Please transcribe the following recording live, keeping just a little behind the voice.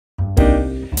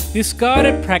This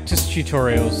guided practice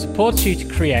tutorial supports you to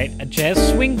create a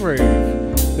jazz swing groove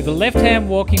with a left hand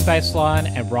walking bass line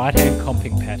and right hand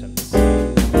comping patterns.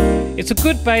 It's a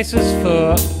good basis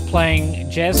for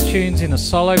playing jazz tunes in a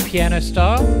solo piano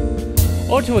style,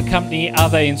 or to accompany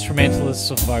other instrumentalists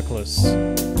or vocalists,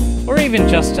 or even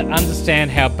just to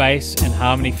understand how bass and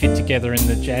harmony fit together in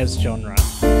the jazz genre.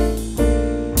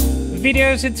 The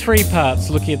video is in 3 parts,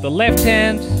 looking at the left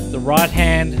hand, the right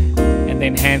hand, and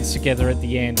then hands together at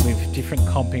the end with different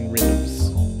comping rhythms.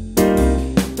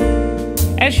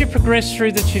 As you progress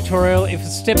through the tutorial, if a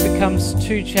step becomes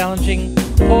too challenging,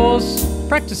 pause,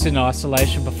 practice in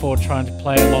isolation before trying to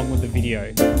play along with the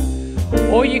video.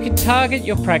 Or you can target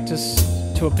your practice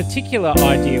to a particular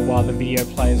idea while the video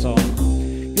plays on.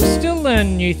 You'll still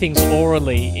learn new things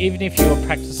orally, even if you're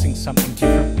practicing something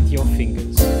different with your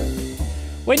fingers.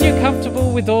 When you're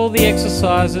comfortable with all the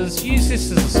exercises, use this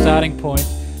as a starting point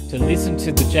to listen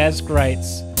to the jazz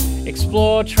greats,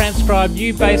 explore, transcribe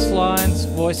new bass lines,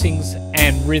 voicings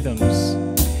and rhythms.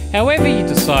 However you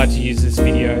decide to use this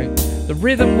video, the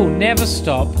rhythm will never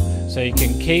stop, so you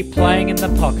can keep playing in the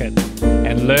pocket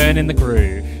and learn in the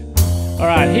groove.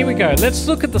 Alright, here we go. Let's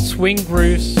look at the swing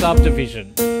groove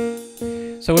subdivision.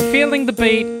 So we're feeling the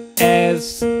beat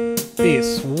as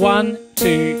this. 1,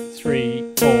 2,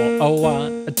 3, 4. Oh,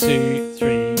 1, 2,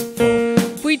 3, 4.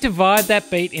 If we divide that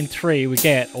beat in 3, we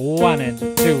get a 1 and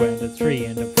a 2 and a 3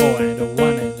 and a 4 and a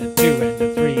 1 and a 2 and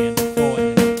a 3 and a 4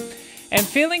 and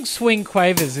feeling swing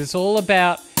quavers is all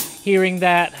about hearing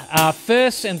that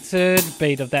first and third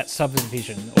beat of that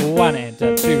subdivision. 1 and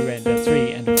a 2 and a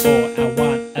 3 and a 4, a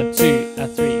 1, a 2, a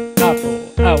 3, a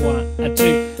 4, a 1, a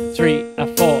 2, 3, a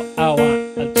 4, a 1,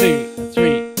 a 2, a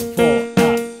 3, a 4,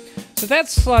 a. So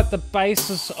that's like the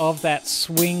basis of that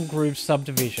swing groove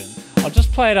subdivision. I'll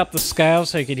just play it up the scale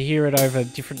so you can hear it over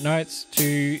different notes.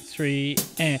 2, 3,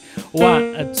 and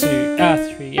 1, a 2,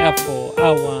 a 3, a 4,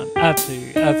 a 1, a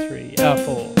 2, a 3, a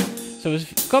 4. So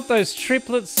we've got those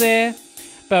triplets there,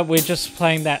 but we're just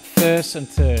playing that first and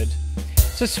third.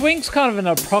 So swing's kind of an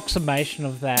approximation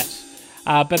of that,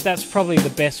 but that's probably the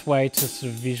best way to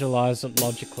sort of visualize it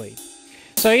logically.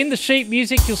 So in the sheet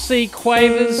music, you'll see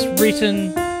quavers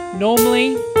written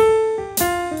normally,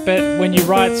 but when you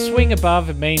write swing above,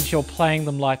 it means you're playing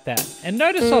them like that. And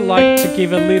notice I like to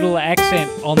give a little accent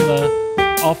on the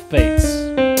offbeats.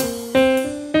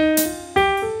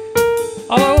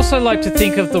 I also like to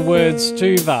think of the words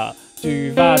do-va,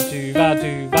 do-va, do-va,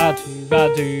 do-va, do-va,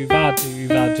 do-va,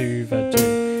 do-va, do-va,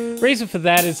 do. Reason for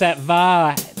that is that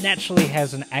va naturally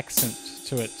has an accent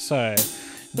to it. So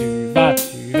do-va,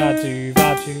 do-va,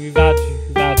 do-va, do-va,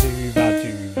 do-va, do-va,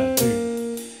 do-va, do.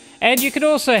 And you can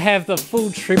also have the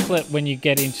full triplet when you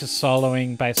get into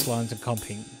soloing bass lines and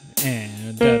comping.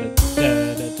 And the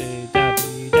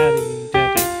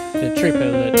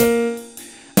triplet.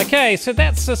 Okay, so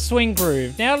that's the swing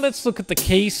groove. Now let's look at the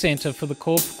key center for the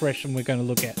chord progression we're going to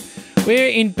look at. We're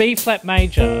in B flat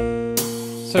major.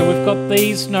 So we've got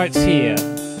these notes here.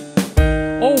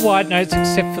 All white notes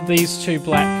except for these 2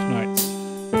 black notes.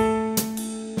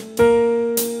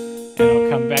 And I'll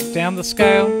come back down the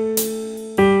scale.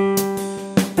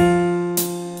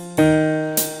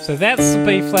 So that's the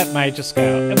B flat major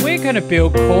scale. And we're going to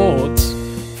build chords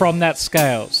from that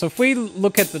scale. So if we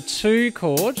look at the 2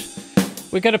 chord,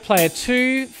 we're going to play a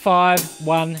 2, 5,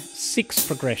 1, 6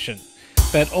 progression,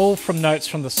 but all from notes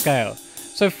from the scale.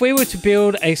 So if we were to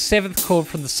build a 7th chord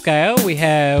from the scale, we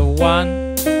have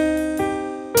 1.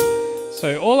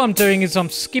 So all I'm doing is I'm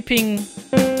skipping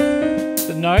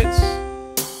the notes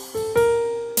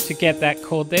to get that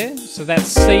chord there. So that's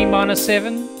C minor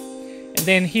 7. And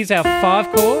then here's our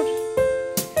 5 chord,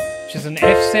 which is an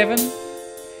F7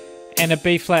 and a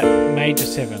B flat major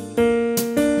 7.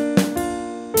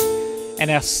 And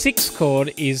our 6th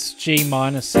chord is G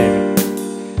minor 7.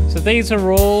 So these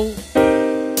are all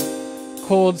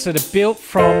chords that are built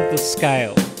from the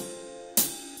scale.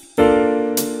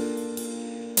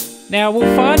 Now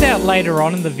we'll find out later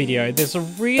on in the video there's a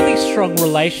really strong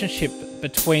relationship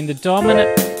between the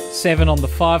dominant 7 on the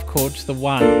 5 chord to the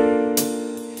 1.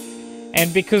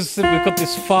 And because we've got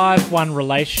this 5-1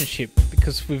 relationship,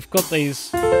 because we've got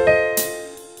this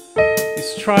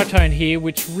tritone here,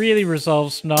 which really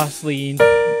resolves nicely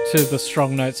into the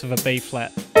strong notes of a B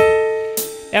flat.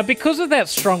 Now because of that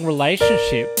strong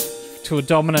relationship to a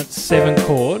dominant 7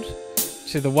 chord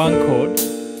to the 1 chord,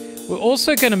 we're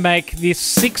also going to make this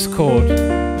 6 chord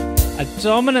a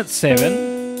dominant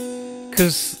 7,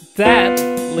 because that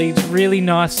leads really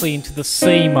nicely into the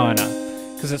C minor,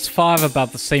 because it's 5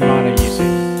 above the C minor, you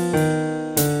see.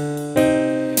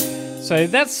 So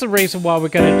that's the reason why we're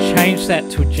going to change that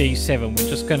to a G7. We're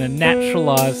just going to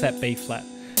naturalize that B flat.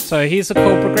 So here's the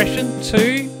chord progression: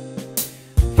 2,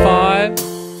 5,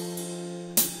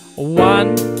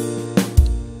 1,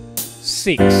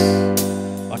 6,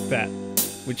 like that,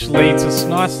 which leads us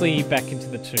nicely back into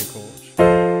the 2 chord.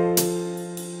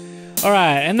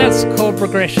 Alright, and that's the chord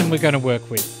progression we're going to work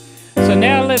with. So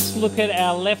now let's look at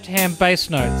our left hand bass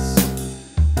notes.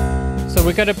 So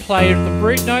we're going to play the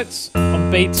root notes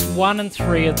on beats 1 and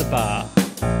 3 of the bar.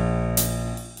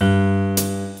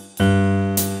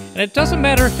 And it doesn't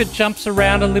matter if it jumps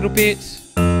around a little bit.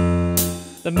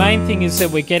 The main thing is that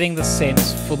we're getting the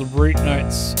sense for the root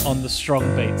notes on the strong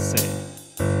beats there.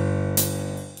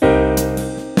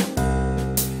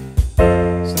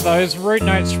 So those root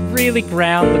notes really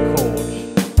ground the chord.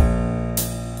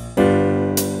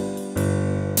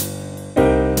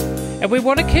 And we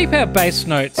want to keep our bass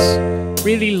notes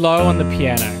really low on the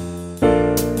piano.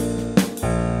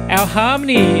 Our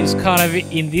harmony is kind of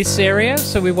in this area,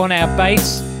 so we want our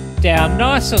bass down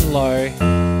nice and low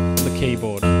on the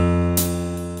keyboard.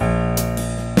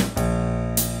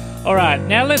 Alright,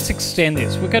 now let's extend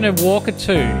this. We're going to walk a 2.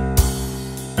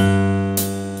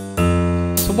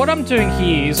 So what I'm doing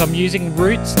here is I'm using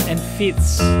roots and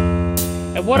fifths.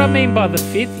 And what I mean by the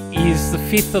fifth is the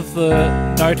fifth of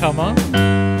the note I'm on.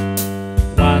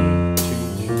 1, 2,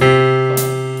 3,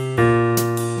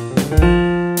 4.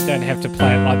 You don't have to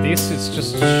play it like this, it's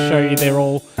just to show you they're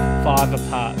all 5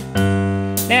 apart.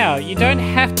 Now, you don't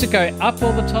have to go up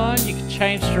all the time, you can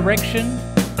change direction.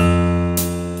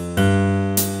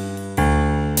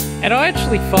 And I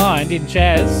actually find in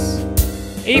jazz,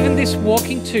 even this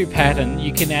walking 2 pattern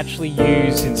you can actually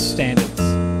use in standards.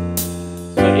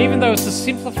 So even though it's a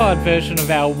simplified version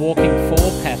of our walking 4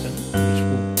 pattern, which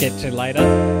we'll get to later,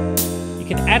 you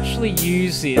can actually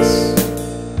use this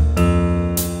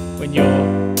when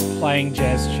you're playing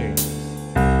jazz tunes.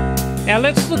 Now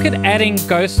let's look at adding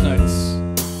ghost notes.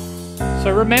 So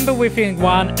remember we've been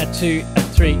 1, a 2, a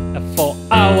 3, a 4,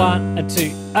 a 1, a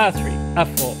 2, a 3, a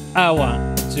 4, a 1,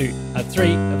 a 2, a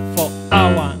 3, a 4,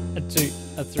 a 1, a 2,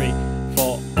 a 3,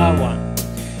 4, a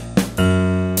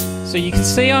 1. So you can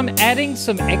see I'm adding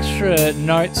some extra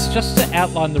notes just to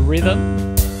outline the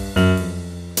rhythm,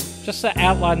 just to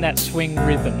outline that swing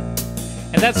rhythm.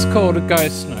 And that's called a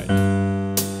ghost note.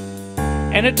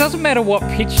 And it doesn't matter what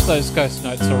pitch those ghost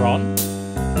notes are on,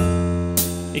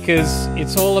 because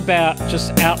it's all about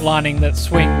just outlining that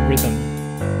swing rhythm.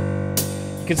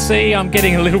 You can see I'm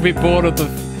getting a little bit bored of the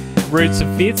roots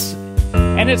and fifths,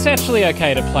 and it's actually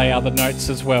okay to play other notes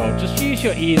as well. Just use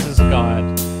your ears as a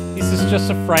guide. This is just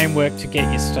a framework to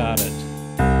get you started.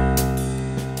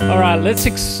 Alright, let's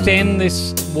extend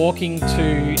this walking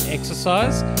 2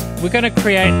 exercise. We're going to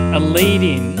create a lead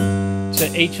in to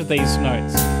each of these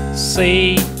notes.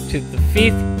 C to the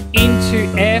 5th, into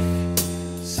F,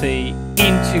 C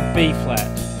into B flat,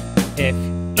 F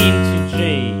into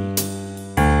G.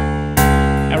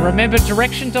 And remember,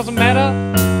 direction doesn't matter.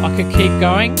 I could keep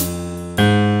going.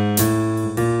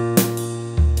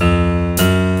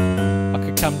 I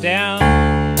could come down,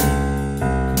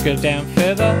 could go down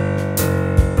further,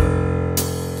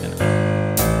 and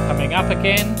coming up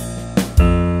again.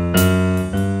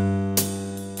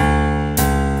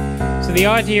 So the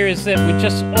idea is that we're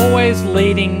just always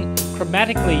leading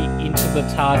chromatically into the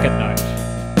target note.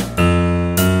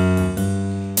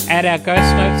 Add our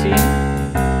ghost notes in.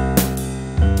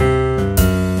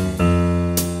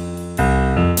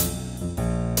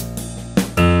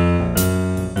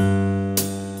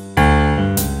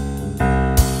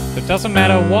 So it doesn't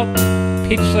matter what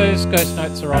pitch those ghost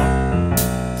notes are on,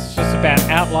 it's just about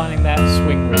outlining that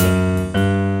swing rhythm.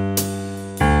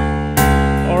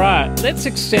 Alright, let's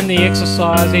extend the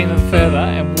exercise even further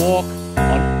and walk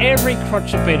on every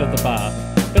crotchet beat of the bar.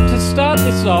 But to start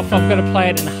this off, I'm going to play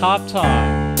it in half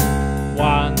time.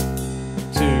 1, 2,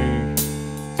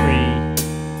 3,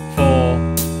 4.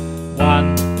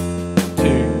 1,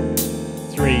 2,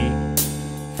 3,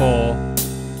 4.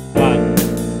 1,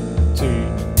 2,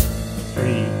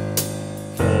 3,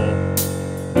 4.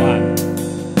 1,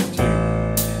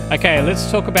 2. Okay,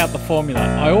 let's talk about the formula.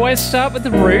 I always start with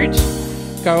the root,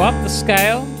 go up the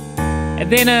scale, and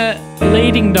then a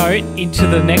leading note into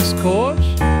the next chord.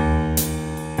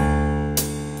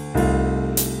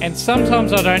 And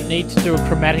sometimes I don't need to do a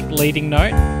chromatic leading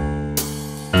note.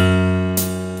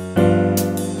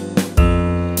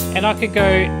 And I could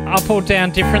go up or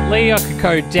down differently. I could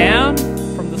go down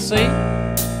from the C.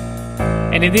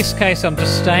 And in this case, I'm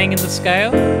just staying in the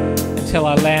scale until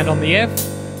I land on the F,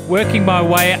 working my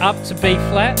way up to B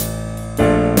flat.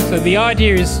 So the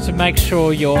idea is to make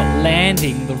sure you're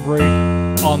landing the root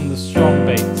on the strong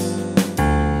beats.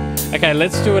 Okay,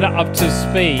 let's do it up to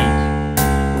speed.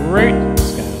 Root,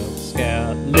 scale,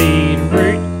 scale, lead.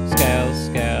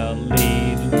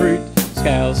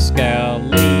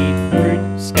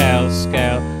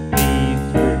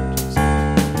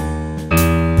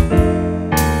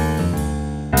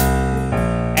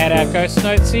 our ghost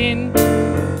notes in.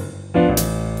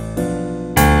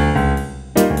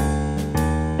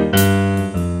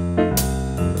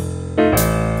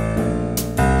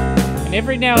 And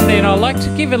every now and then I like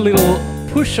to give a little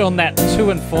push on that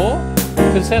 2 and 4,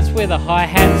 because that's where the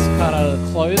hi-hat's kind of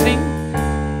closing.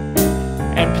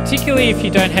 And particularly if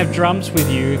you don't have drums with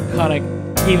you, it kind of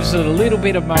gives it a little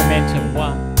bit of momentum.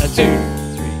 1, a 2, 3,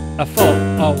 a 4,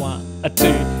 a 1, a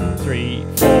 2, 3,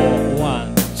 4,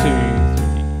 1, 2, 3,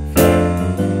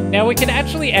 4. Now we can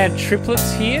actually add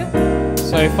triplets here.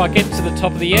 So if I get to the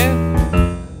top of the air,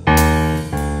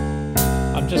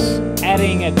 I'm just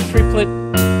adding a triplet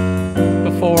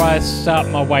before I start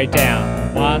my way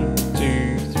down. 1,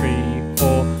 2, 3,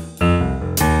 4.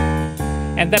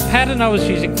 And that pattern I was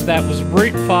using for that was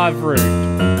root 5 root.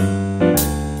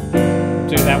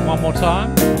 Do that one more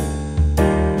time.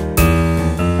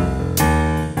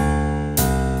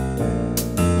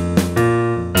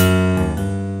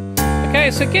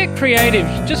 Okay, so get creative.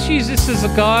 Just use this as a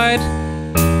guide.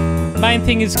 Main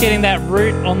thing is getting that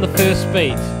root on the first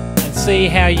beat and see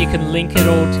how you can link it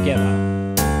all together.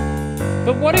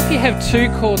 But what if you have 2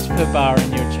 chords per bar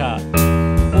in your chart?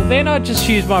 Well, then I just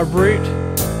use my root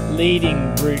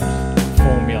leading root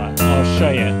formula. I'll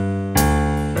show you.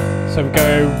 So we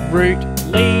go root,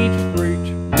 lead, root,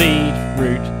 lead,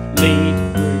 root, lead,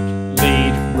 root,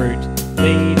 lead, root,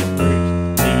 lead, root,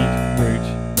 lead, root,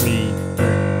 lead,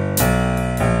 root.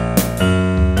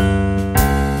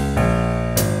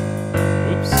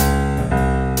 Whoops.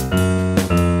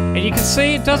 And you can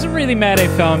see it doesn't really matter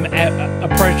if I'm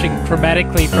approaching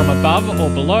chromatically from above or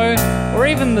below, or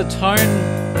even the tone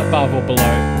above or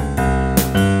below,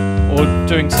 or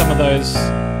doing some of those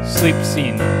slips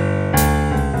in.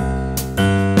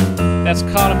 That's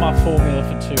kind of my formula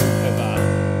for 2 per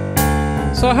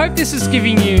bar. So I hope this is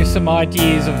giving you some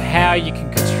ideas of how you can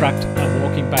construct a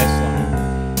walking bass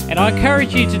line. And I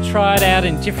encourage you to try it out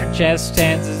in different jazz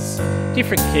stanzas,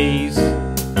 different keys.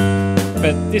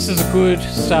 But this is a good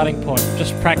starting point,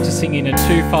 just practicing in a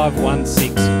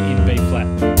 2-5-1-6 in B flat.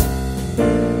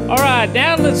 Alright,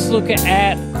 now let's look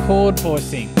at chord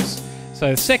voicings.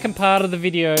 So the second part of the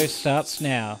video starts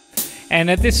now. And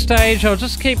at this stage I'll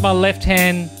just keep my left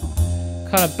hand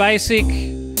kind of basic.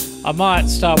 I might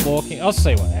start walking, I'll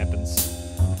see what happens.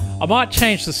 I might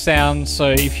change the sound so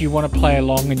if you want to play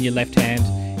along in your left hand,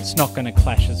 it's not going to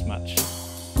clash as much.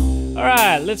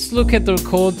 Alright, let's look at the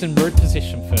chords in root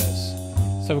position first.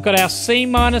 So we've got our C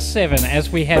minor 7 as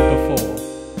we had before.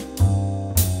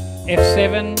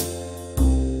 F7,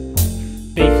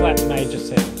 B flat major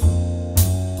 7,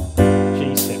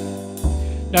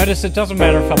 G7. Notice it doesn't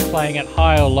matter if I'm playing it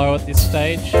high or low at this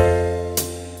stage.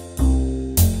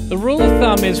 The rule of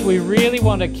thumb is we really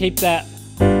want to keep that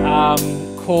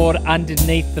chord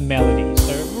underneath the melody.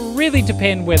 So it will really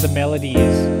depend where the melody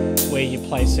is, where you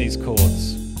place these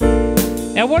chords.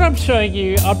 Now what I'm showing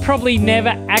you, I'll probably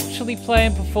never actually play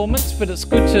in performance, but it's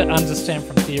good to understand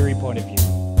from theory point of view.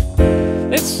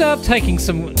 Let's start taking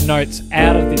some notes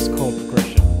out of this chord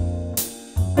progression.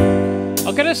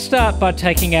 I'm going to start by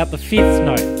taking out the 5th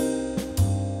note.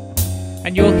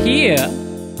 And you'll hear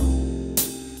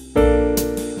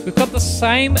we've got the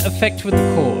same effect with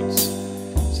the chords.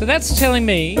 So that's telling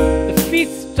me the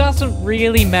 5th doesn't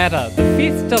really matter. The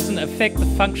 5th doesn't affect the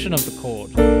function of the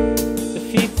chord. The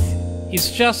 5th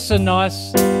is just a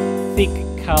nice thick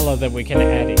colour that we can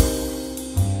add in.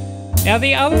 Now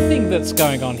the other thing that's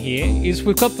going on here is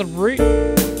we've got the root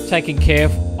taken care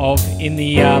of in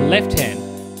the left hand.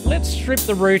 Let's strip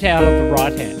the root out of the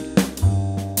right hand.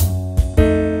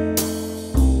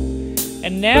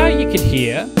 And now you can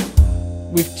hear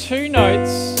with 2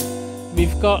 notes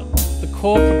we've got the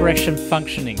chord progression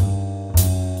functioning.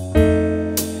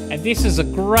 And this is a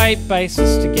great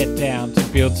basis to get down to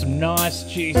build some nice,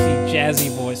 juicy, jazzy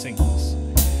voicings.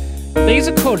 These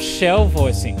are called shell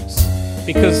voicings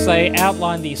because they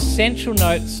outline the essential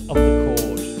notes of the chord.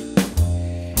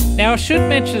 Now I should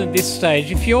mention at this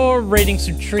stage, if you're reading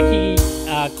some tricky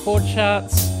chord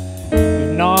charts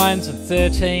with 9s and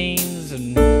 13s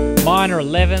and minor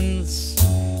 11s,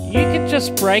 you can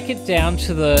just break it down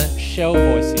to the shell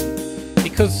voicing,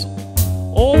 because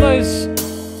all those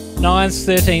 9s,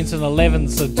 13s and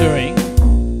 11s are doing,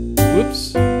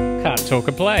 whoops, can't talk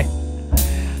and play.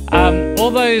 All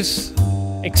those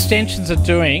extensions are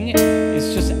doing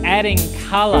is just adding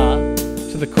colour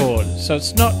to the chord, so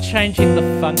it's not changing the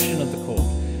function of the chord.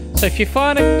 So if you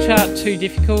find a chart too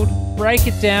difficult, break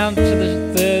it down to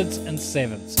the 3rds and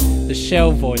 7ths, the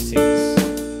shell voicings.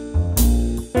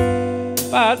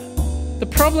 But the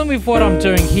problem with what I'm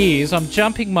doing here is I'm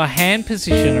jumping my hand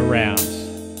position around.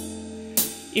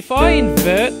 If I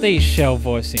invert these shell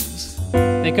voicings,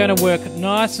 they're going to work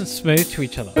nice and smooth to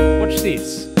each other. Watch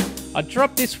this. I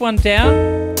drop this one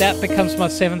down, that becomes my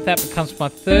 7th, that becomes my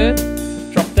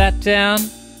 3rd. Drop that down,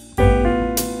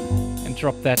 and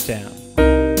drop that down.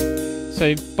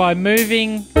 So by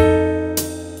moving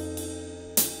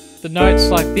the notes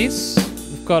like this,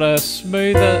 we've got a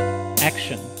smoother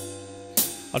action.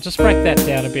 I'll just break that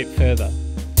down a bit further.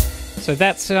 So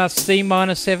that's our C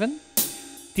minor 7.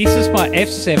 This is my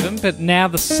F7, but now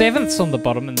the 7th's on the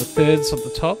bottom and the 3rd's on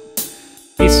the top.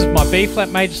 This is my B flat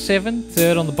major 7,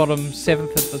 3rd on the bottom,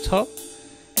 7th at the top.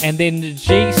 And then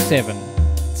G7,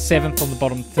 7th on the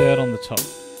bottom, 3rd on the top.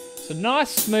 It's a nice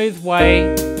smooth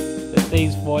way that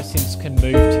these voicings can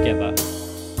move together.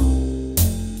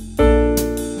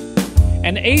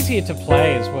 And easier to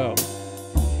play as well.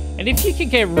 And if you can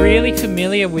get really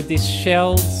familiar with these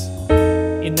shells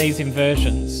in these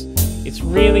inversions, it's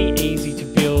really easy to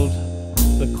build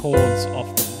the chords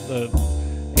off them,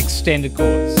 the extended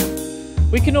chords.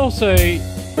 We can also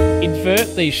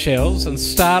invert these shells and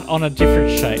start on a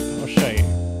different shape. I'll show you.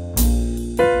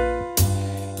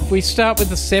 If we start with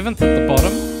the 7th at the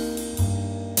bottom,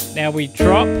 now we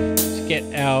drop to get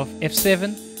our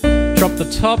F7, drop the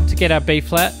top to get our B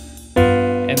flat,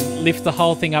 and lift the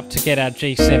whole thing up to get our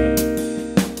G7.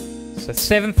 So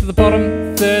 7th at the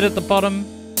bottom, 3rd at the bottom,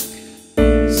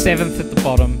 7th at the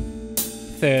bottom,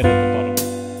 3rd at the bottom.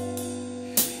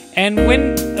 And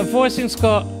when a voicing's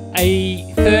got a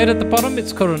 3rd at the bottom,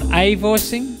 it's called an A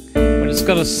voicing. When it's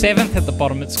got a 7th at the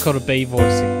bottom, it's called a B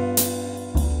voicing.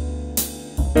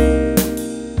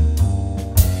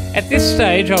 At this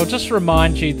stage, I'll just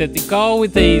remind you that the goal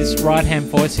with these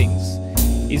right-hand voicings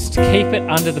is to keep it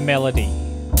under the melody.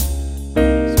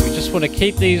 So we just want to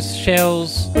keep these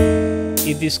shells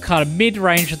in this kind of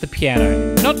mid-range of the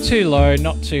piano. Not too low,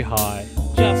 not too high,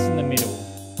 just in the middle.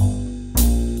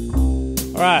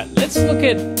 Alright, let's look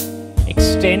at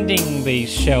extending these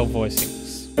shell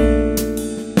voicings.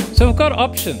 So we've got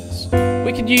options.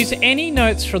 We could use any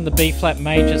notes from the B flat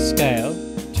major scale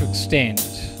to extend.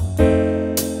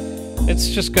 Let's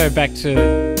just go back to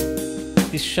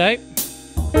this shape.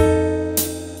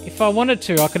 If I wanted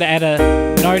to, I could add a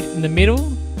note in the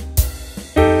middle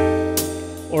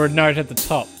or a note at the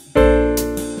top.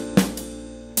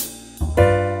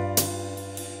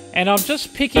 And I'm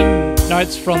just picking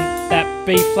notes from that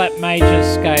B flat major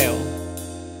scale.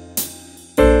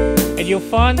 And you'll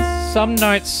find some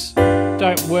notes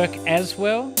don't work as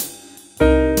well,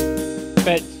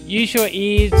 but use your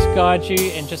ear to guide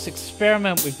you and just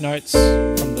experiment with notes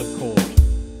from the chord.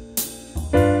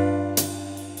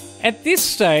 At this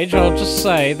stage, I'll just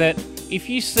say that if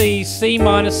you see C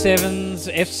minor 7s,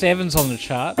 F7s on the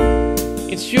chart,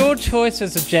 it's your choice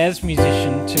as a jazz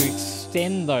musician to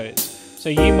extend those. So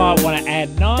you might want to add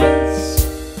 9s,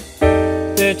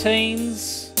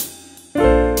 13s,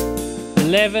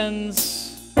 11s,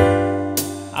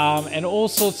 and all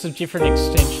sorts of different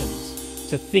extensions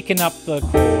to thicken up the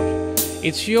chord.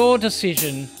 It's your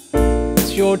decision,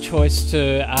 it's your choice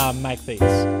to make these.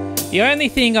 The only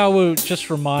thing I will just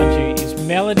remind you is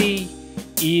melody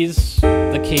is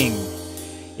the king.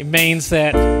 It means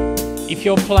that if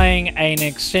you're playing an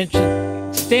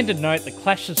extended note that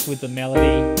clashes with the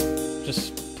melody,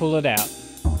 just pull it out.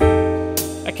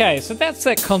 Okay, so that's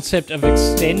that concept of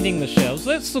extending the shells.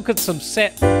 Let's look at some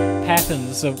set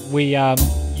patterns that we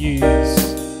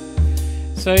use.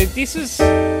 So this is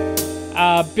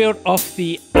built off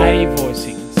the A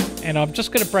voicings, and I'm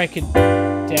just going to break it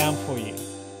down for you.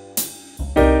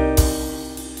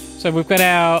 So we've got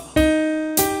our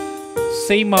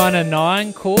C minor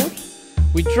 9 chord.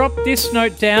 We drop this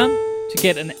note down to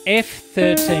get an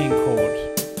F13 chord.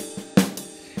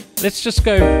 Let's just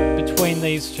go between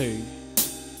these two.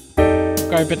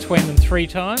 Go between them 3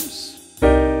 times.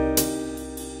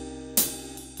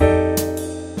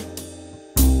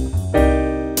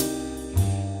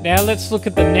 Now let's look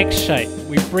at the next shape.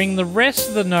 We bring the rest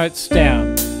of the notes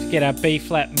down to get our B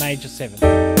flat major 7.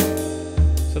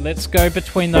 So let's go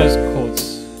between those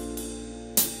chords.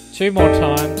 2 more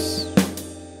times.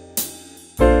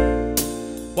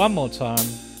 1 more time.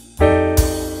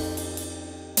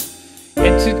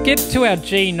 And to get to our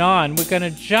G9, we're going to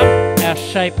jump our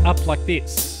shape up like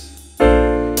this.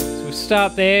 So we'll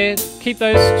start there, keep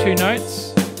those 2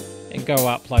 notes, and go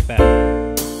up like that.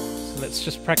 So let's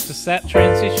just practice that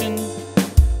transition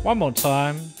 1 more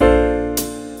time.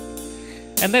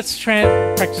 And let's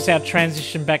practice our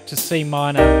transition back to C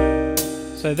minor.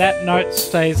 So that note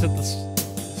stays at the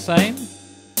same.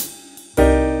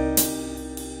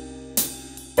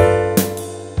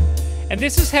 And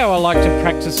this is how I like to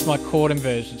practice my chord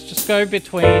inversions. Just go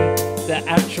between the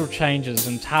actual changes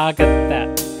and target that.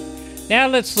 Now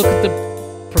let's look at the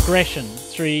progression.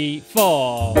 3,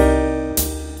 4.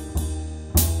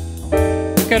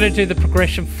 We're going to do the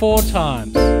progression 4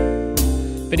 times.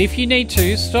 But if you need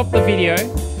to, stop the video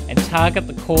and target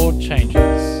the chord changes.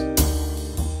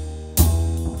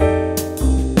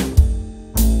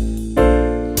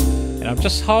 And I'm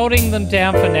just holding them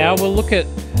down for now. We'll look at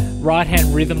right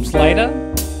hand rhythms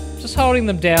later. Just holding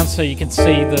them down so you can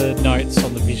see the notes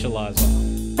on the visualizer.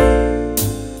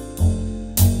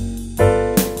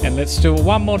 And let's do it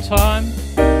one more time.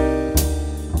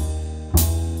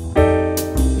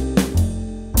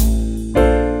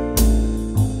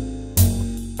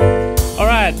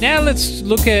 Alright, now let's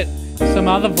look at some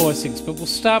other voicings, but we'll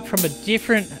start from a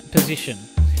different position.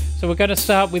 So we're going to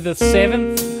start with a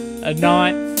 7th, a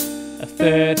 9th, a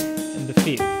 3rd, and the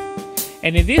 5th.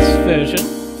 And in this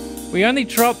version, we only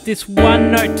drop this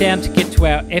one note down to get to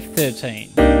our F13.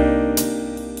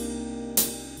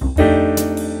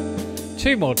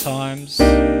 2 more times.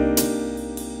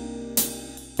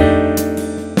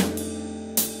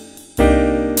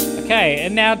 Okay,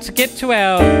 and now to get to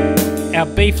our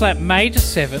B flat major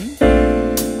 7,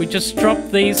 we just drop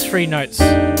these 3 notes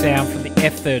down from the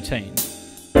F13.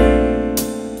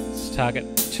 Let's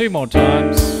target 2 more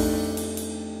times.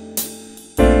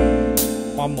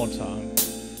 1 more time.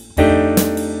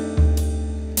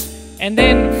 And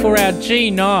then for our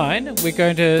G9, we're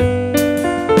going to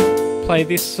play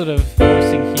this sort of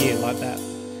voicing here, like that.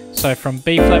 So from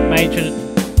B flat major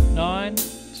 9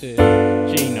 to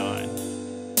G9.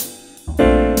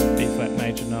 B flat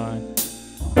major 9.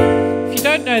 If you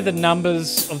don't know the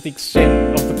numbers of the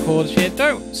extent of the chords yet,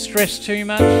 don't stress too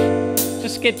much.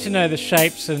 Just get to know the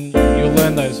shapes and you'll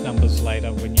learn those numbers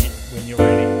later when you're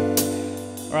ready.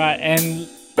 Alright, and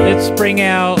let's bring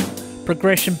our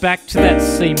progression back to that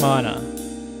C minor.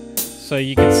 So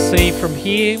you can see from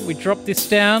here, we drop this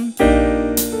down,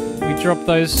 we drop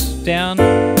those down,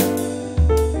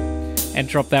 and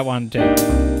drop that one down.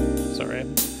 Sorry,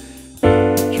 I'm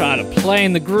trying to play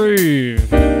in the groove,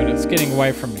 but it's getting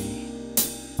away from me.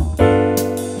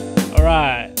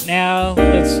 Alright, now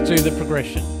let's do the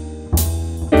progression.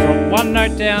 Drop one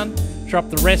note down, drop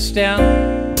the rest down,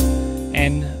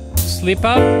 and slip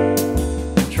up.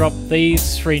 Drop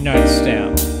these 3 notes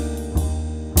down.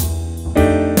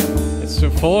 Let's do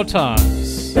it 4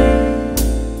 times.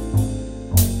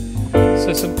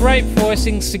 So some great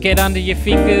voicings to get under your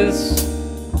fingers.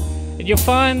 And you'll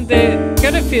find they're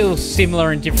going to feel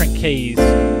similar in different keys,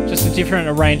 just a different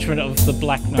arrangement of the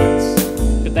black notes.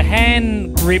 But the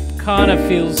hand grip kind of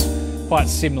feels quite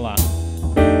similar.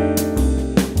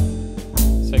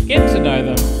 So get to know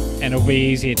them and it'll be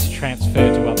easier to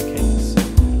transfer to other keys.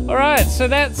 Alright, so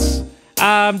that's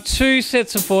 2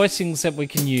 sets of voicings that we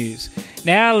can use.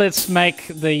 Now let's make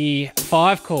the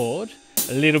 5 chord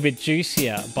a little bit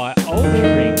juicier by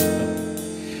altering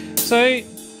them. So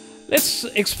let's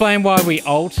explain why we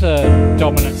alter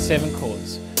dominant 7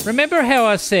 chords. Remember how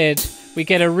I said we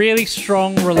get a really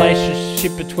strong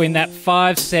relationship between that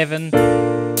 5, 7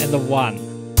 and the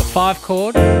 1. The 5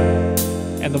 chord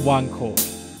and the 1 chord.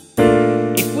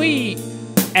 If we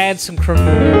add some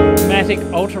chromatic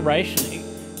alteration, it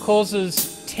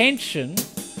causes tension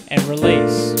and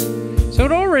release. So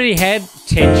it already had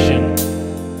tension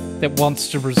that wants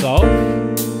to resolve,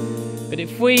 but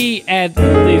if we add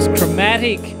these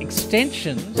chromatic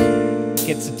extensions, it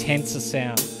gets a tenser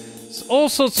sound. There's all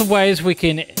sorts of ways we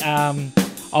can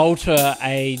alter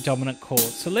a dominant chord.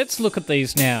 So let's look at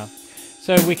these now.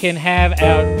 So we can have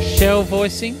our shell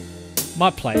voicing.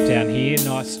 Might play it down here,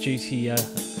 nice juicy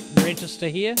register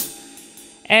here,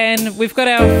 and we've got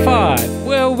our 5.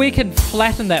 Well, we can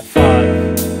flatten that 5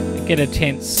 and get a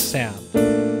tense sound.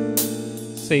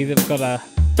 See, they've got a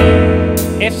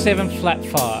F7 flat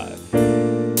 5.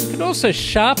 You can also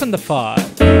sharpen the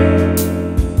 5.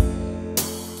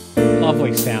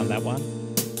 Lovely sound, that one.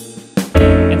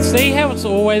 And see how it's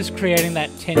always creating that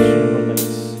tension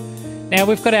release. Now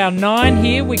we've got our 9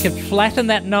 here. We can flatten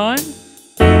that 9.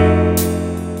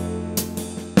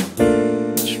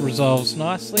 Resolves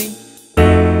nicely,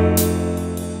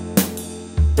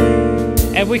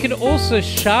 and we can also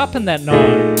sharpen that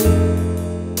 9.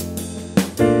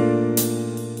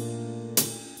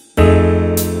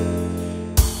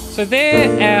 So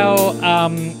they're our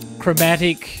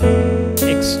chromatic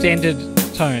extended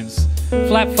tones: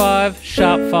 flat 5,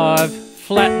 sharp 5,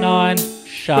 flat 9,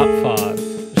 sharp 5,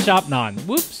 sharp 9.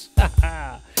 Whoops!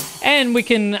 And we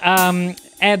can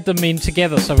add them in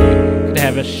together, so we could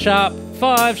have a sharp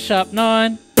 5, sharp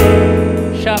 9,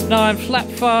 sharp 9, flat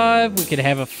 5. We could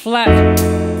have a flat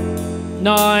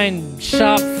 9,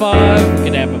 sharp 5. We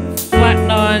could have a flat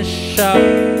 9, sharp,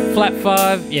 flat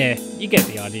 5. Yeah, you get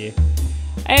the idea.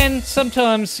 And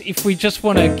sometimes if we just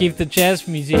want to give the jazz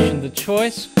musician the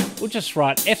choice, we'll just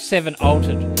write F7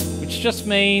 altered, which just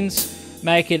means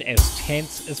make it as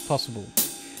tense as possible.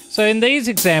 So in these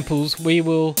examples, we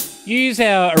will use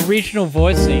our original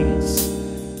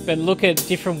voicings, but look at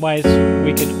different ways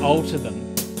we can alter them.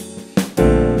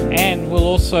 And we'll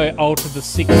also alter the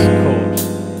 6th chord.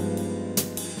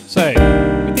 So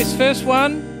with this first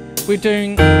one, we're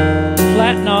doing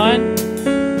flat 9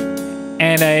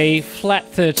 and a flat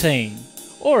 13,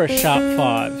 or a sharp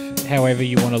 5, however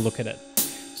you want to look at it.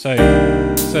 So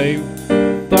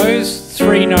those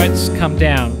 3 notes come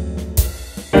down.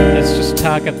 Let's just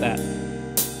target that.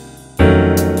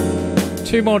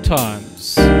 2 more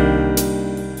times.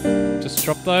 Just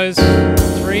drop those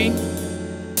 3.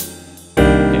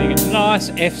 Getting a nice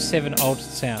F7 altered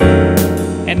sound.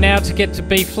 And now to get to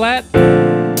B flat,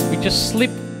 we just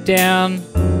slip down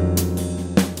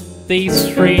these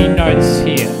 3 notes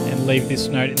here and leave this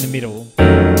note in the middle.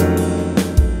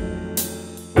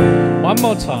 One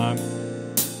more time.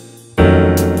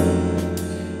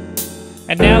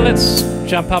 And now let's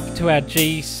jump up to our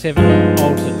G7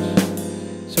 altered.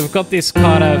 So we've got this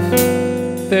kind of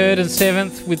 3rd and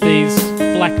 7th with these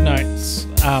black notes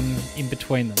in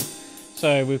between them.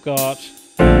 So we've got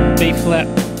B flat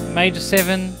major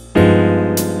 7,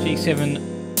 G7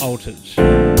 altered,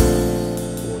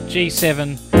 or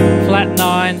G7 flat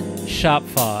 9 sharp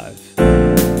 5.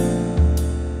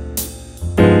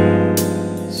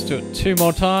 Let's do it 2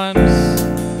 more times.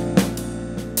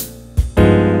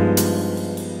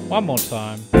 1 more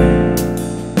time.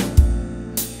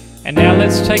 And now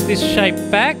let's take this shape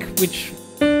back, which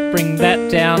bring that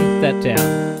down, that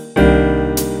down.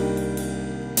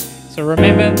 So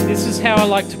remember, this is how I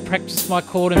like to practice my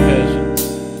chord inversions.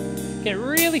 Get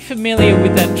really familiar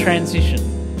with that transition.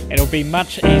 It'll be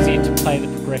much easier to play the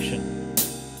progression.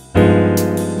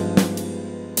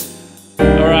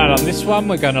 Alright, on this one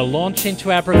we're going to launch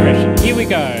into our progression. Here we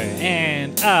go,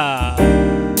 and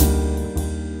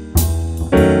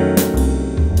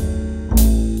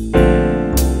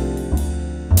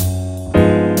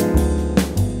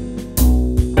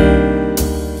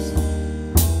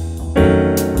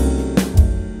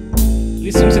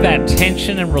listen to that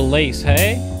tension and release,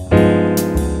 hey?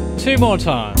 2 more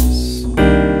times.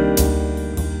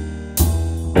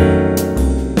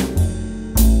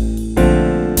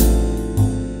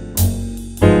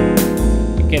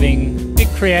 Getting a bit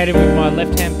creative with my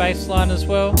left-hand bass line as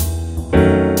well.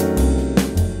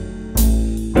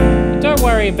 And don't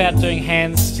worry about doing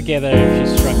hands together if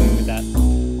you're struggling with that.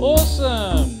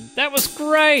 Awesome! That was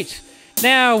great!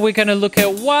 Now we're going to look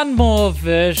at one more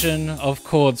version of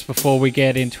chords before we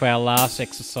get into our last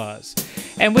exercise.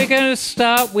 And we're going to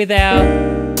start with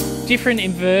our different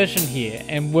inversion here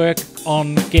and work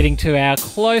on getting to our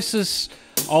closest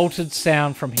altered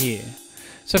sound from here.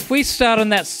 So if we start on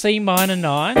that C minor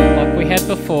 9, like we had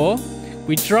before,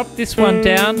 we drop this one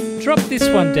down, and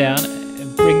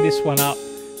bring this one up,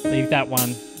 leave that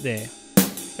one there.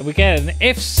 And we get an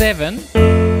F7,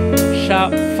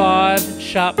 sharp 5,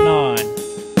 sharp 9.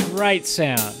 Great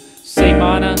sound. C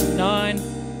minor 9,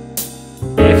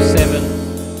 F7,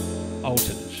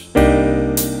 altered.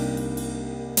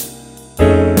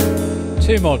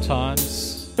 2 more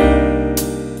times.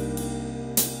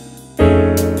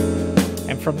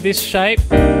 And from this shape,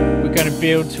 we're going to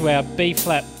build to our B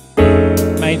flat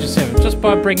major 7, just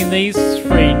by bringing these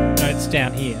 3 notes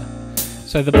down here.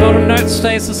 So the bottom note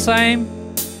stays the same,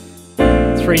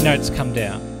 3 notes come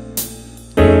down.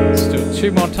 Let's do it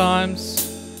 2 more times.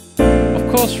 Of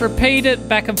course, repeat it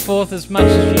back and forth as much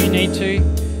as you need to.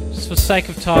 Just for sake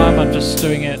of time, I'm just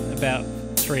doing it about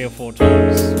 3 or 4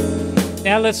 times.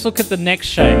 Now let's look at the next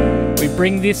shape. We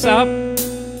bring this up,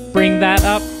 bring that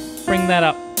up, bring that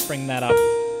up, bring that up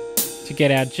to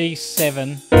get our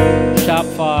G7, sharp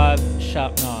 5,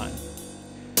 sharp 9.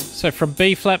 So from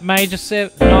B flat major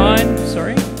 9,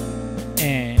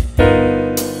 and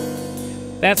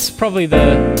that's probably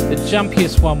the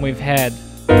jumpiest one we've had.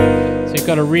 So you've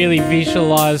got to really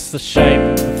visualize the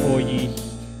shape before you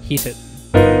hit it.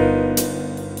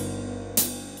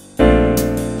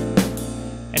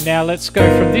 And now let's go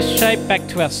from this shape back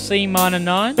to our C minor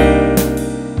 9.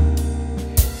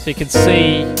 So you can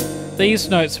see these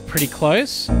notes are pretty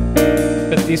close,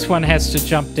 but this one has to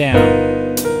jump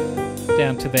down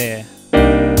to there.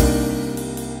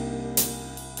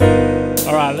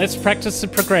 Alright, let's practice the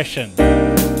progression.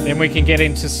 Then we can get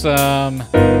into some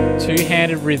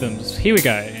two-handed rhythms. Here we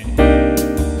go.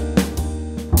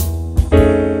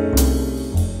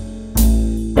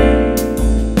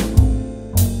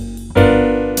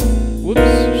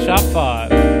 Whoops, sharp 5.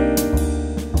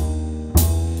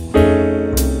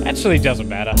 That's actually doesn't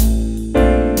matter.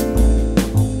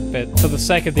 But for the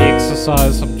sake of the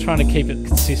exercise, I'm trying to keep it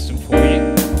consistent for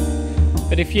you.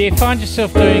 But if you find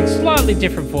yourself doing slightly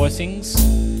different voicings,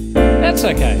 that's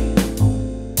okay.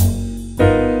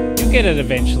 You'll get it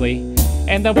eventually,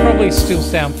 and they'll probably still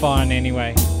sound fine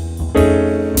anyway.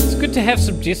 It's good to have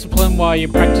some discipline while you're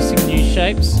practicing new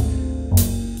shapes,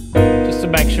 just to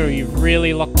make sure you've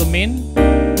really locked them in.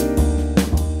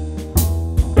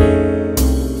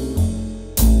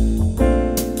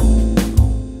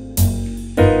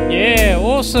 Yeah,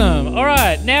 awesome.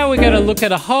 Alright, now we're going to look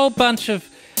at a whole bunch of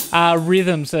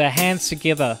rhythms that are hands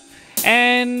together.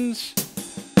 And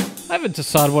I haven't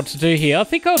decided what to do here. I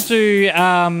think I'll do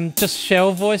just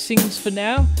shell voicings for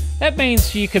now. That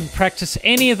means you can practice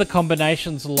any of the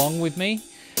combinations along with me.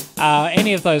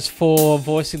 Any of those 4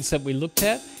 voicings that we looked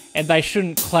at. And they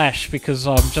shouldn't clash because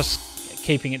I'm just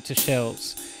keeping it to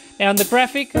shells. Now in the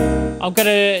graphic, I'm going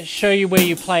to show you where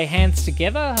you play hands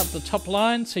together up the top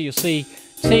line. So you'll see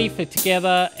T for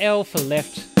together, L for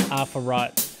left, R for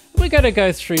right. We're going to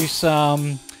go through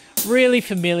some really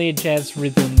familiar jazz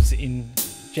rhythms in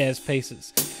jazz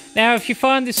pieces. Now if you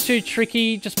find this too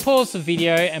tricky, just pause the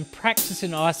video and practice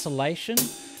in isolation.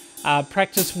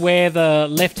 Practice where the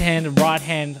left hand and right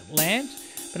hand land.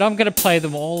 But I'm going to play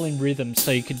them all in rhythm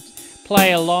so you could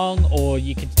play along or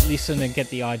you could listen and get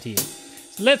the idea.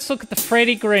 So let's look at the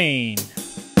Freddie Green.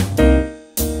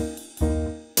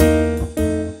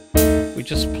 We're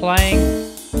just playing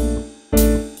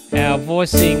our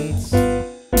voicings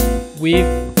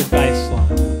with the bass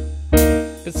line.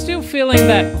 But still feeling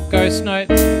that ghost note,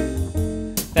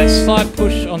 that slight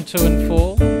push on 2 and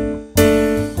 4.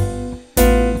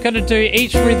 I'm going to do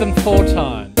each rhythm 4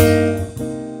 times.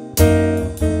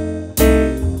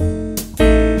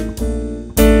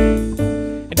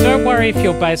 Don't worry if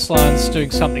your bass line's doing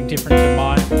something different to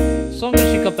mine, as long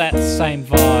as you've got that same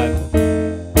vibe.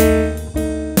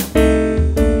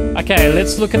 Okay,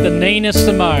 let's look at the Nina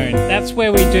Simone. That's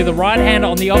where we do the right hand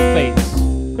on the offbeats.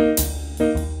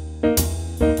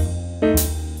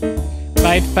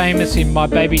 Made famous in My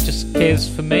Baby Just Cares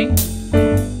For Me.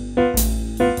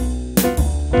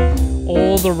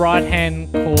 All the right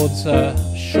hand chords are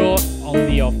short on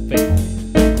the offbeat.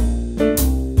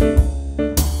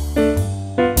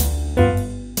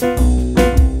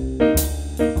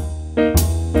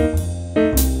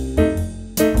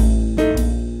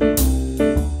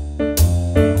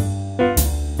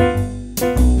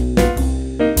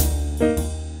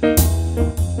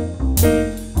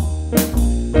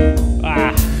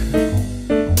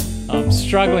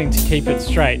 Struggling to keep it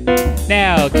straight.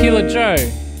 Now, Killer Joe.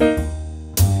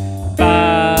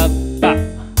 Ba, ba,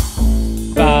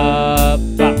 ba,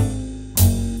 ba,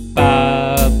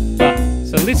 ba, ba.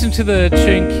 So listen to the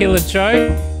tune Killer Joe.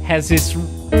 Has this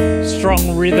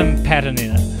strong rhythm pattern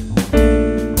in it.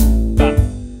 Ba,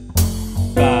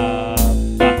 ba,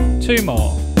 ba. 2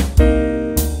 more.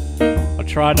 I'll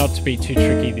try not to be too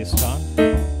tricky this time.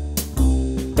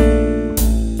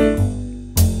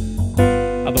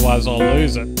 Otherwise I'll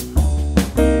lose it.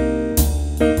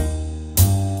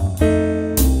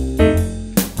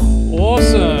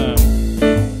 Awesome.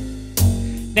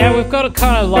 Now we've got a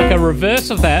kind of like a reverse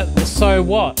of that, the So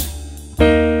What.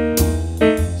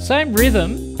 Same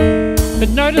rhythm, but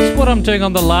notice what I'm doing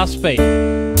on the last beat.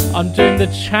 I'm doing the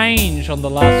change on the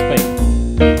last beat.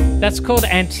 That's called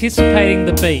anticipating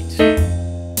the beat.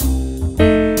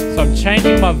 So I'm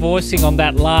changing my voicing on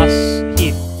that last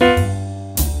hit.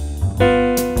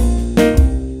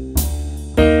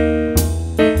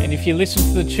 If you listen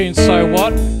to the tune So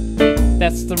What,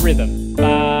 that's the rhythm.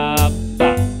 Ba,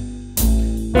 ba,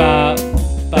 ba,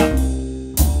 ba,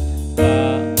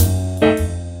 ba, ba,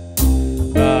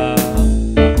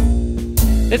 ba.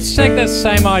 Let's take that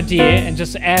same idea and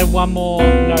just add one more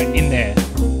note in there. 2,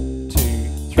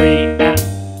 3, and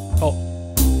 4.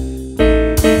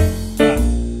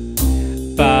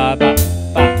 Ba, ba,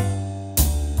 ba,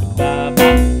 ba,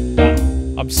 ba,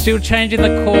 ba. I'm still changing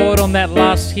the chord on that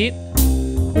last hit.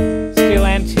 Still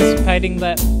anticipating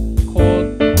that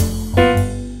chord.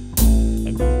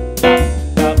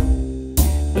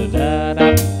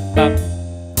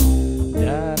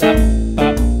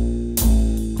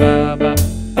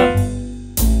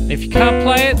 If you can't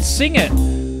play it, sing it.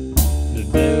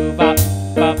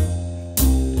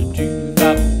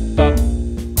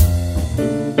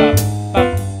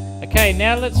 Okay,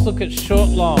 now let's look at short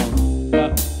long.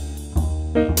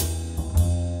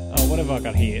 Oh, what have I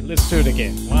got here? Let's do it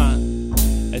again. 1,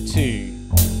 2,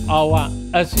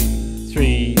 1, 2,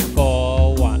 3,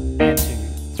 4, 1, 2,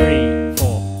 3,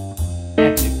 4,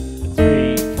 1, 2,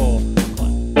 3, 4,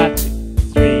 1, 2,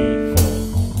 3, 4,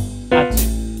 1, 2,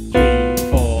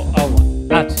 3, 4.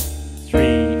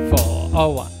 oh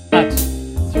 1, 2,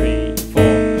 3, 4,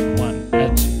 1,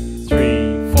 2,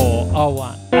 3, 4, oh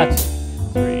 1, 2,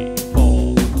 3,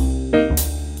 4.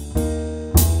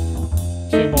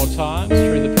 Two more times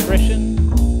through the progression.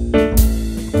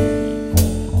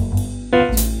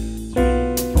 3,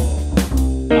 4,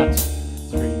 1, 2,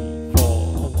 3,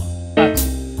 4, 1,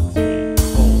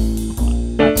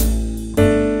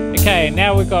 2. Okay,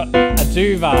 now we've got a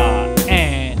duva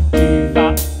and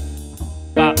duva,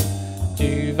 ba,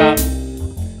 duva,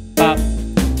 ba,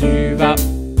 duva,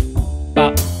 ba,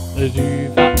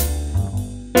 duva,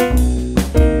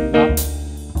 ba,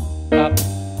 ba,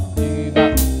 duva,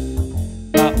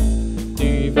 ba,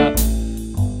 duva,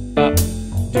 ba,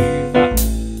 duva.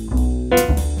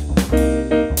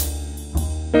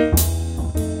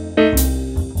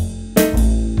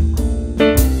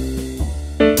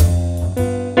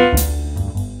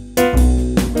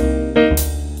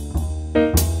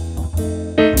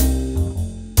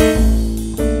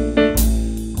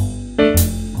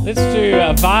 Let's do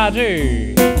a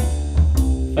vadu.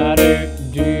 Vadu,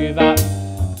 duva,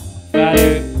 vadu,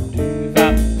 duva,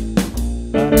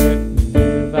 vadu,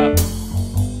 duva.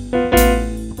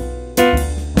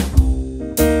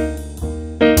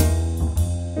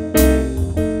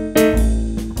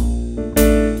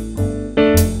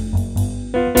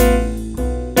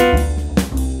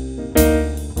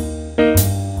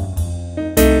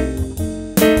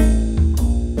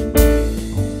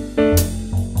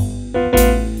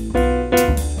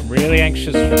 Really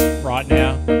anxious right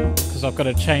now because I've got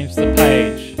to change the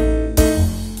page.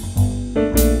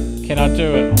 Can I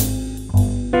do it?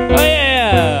 Oh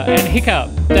yeah! And hiccup.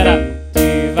 Da-da,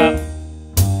 duva.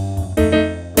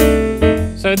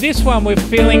 So this one we're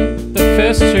feeling the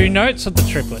first two notes of the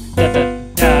triplet.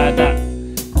 Da-da-da-da.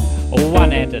 Oh,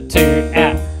 1 and a 2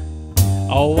 and.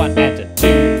 Oh, 1 and a 2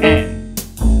 and.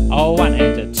 Oh, 1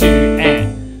 and a 2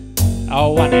 and.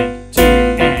 Oh, 1 and 2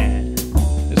 and.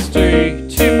 Let's do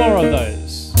two more of those.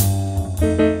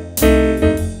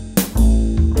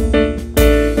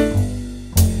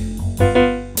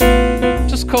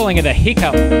 Just calling it a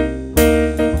hiccup.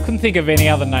 Couldn't think of any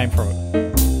other name for it.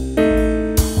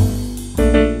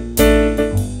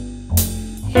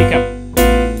 Hiccup.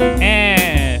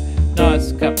 And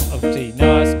nice cup of tea,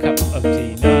 nice cup of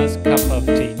tea, nice cup of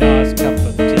tea, nice cup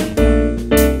of tea.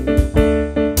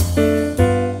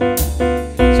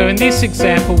 So in this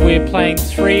example we're playing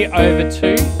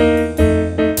 3/2.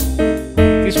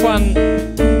 This one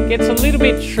gets a little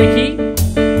bit tricky,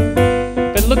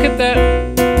 but look at that.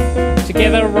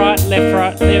 Together, right,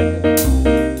 left, left.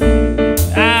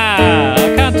 Ah,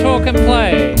 I can't talk and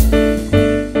play.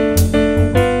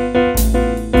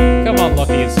 Come on,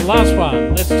 Lockie, it's the last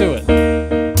one. Let's do it.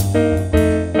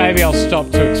 Maybe I'll stop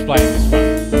to explain this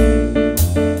one.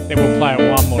 Then we'll play it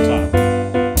one more time.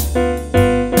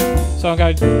 So I'll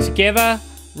go together,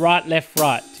 right, left,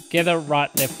 right. Together, right,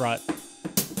 left, right.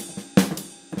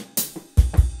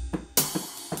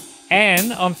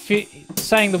 And I'm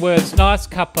saying the words nice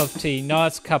cup of tea,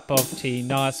 nice cup of tea,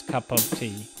 nice cup of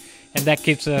tea. And that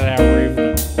gives it our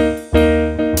rhythm.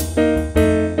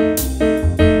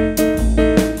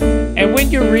 And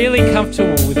when you're really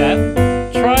comfortable with that,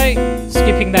 try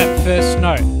skipping that first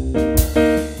note.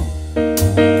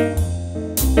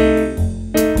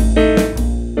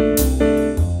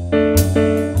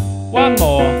 One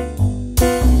more,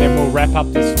 and then we'll wrap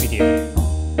up this video.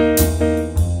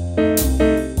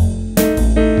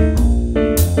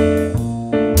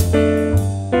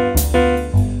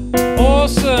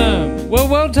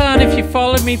 Well done. If you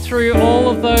followed me through all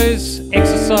of those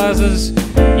exercises,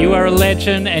 you are a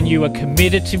legend and you are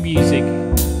committed to music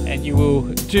and you will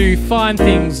do fine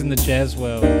things in the jazz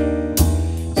world.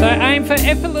 So aim for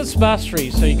effortless mastery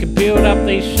so you can build up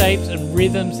these shapes and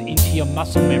rhythms into your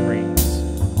muscle memories.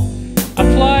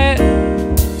 Apply it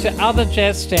to other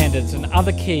jazz standards and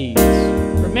other keys.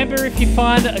 Remember, if you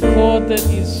find a chord that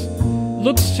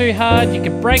looks too hard, you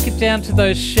can break it down to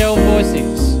those shell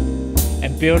voicings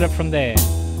and build it from there.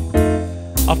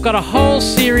 I've got a whole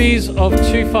series of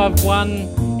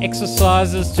 251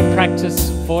 exercises to practice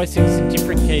voicings in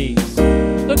different keys.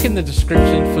 Look in the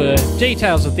description for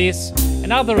details of this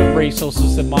and other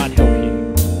resources that might help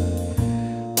you.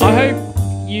 I hope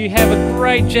you have a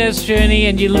great jazz journey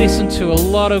and you listen to a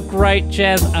lot of great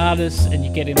jazz artists and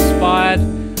you get inspired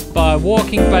by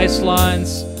walking bass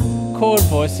lines, chord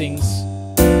voicings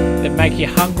that make you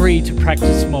hungry to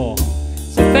practice more.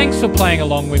 So thanks for playing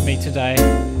along with me today,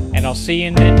 and I'll see you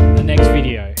in the next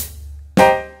video.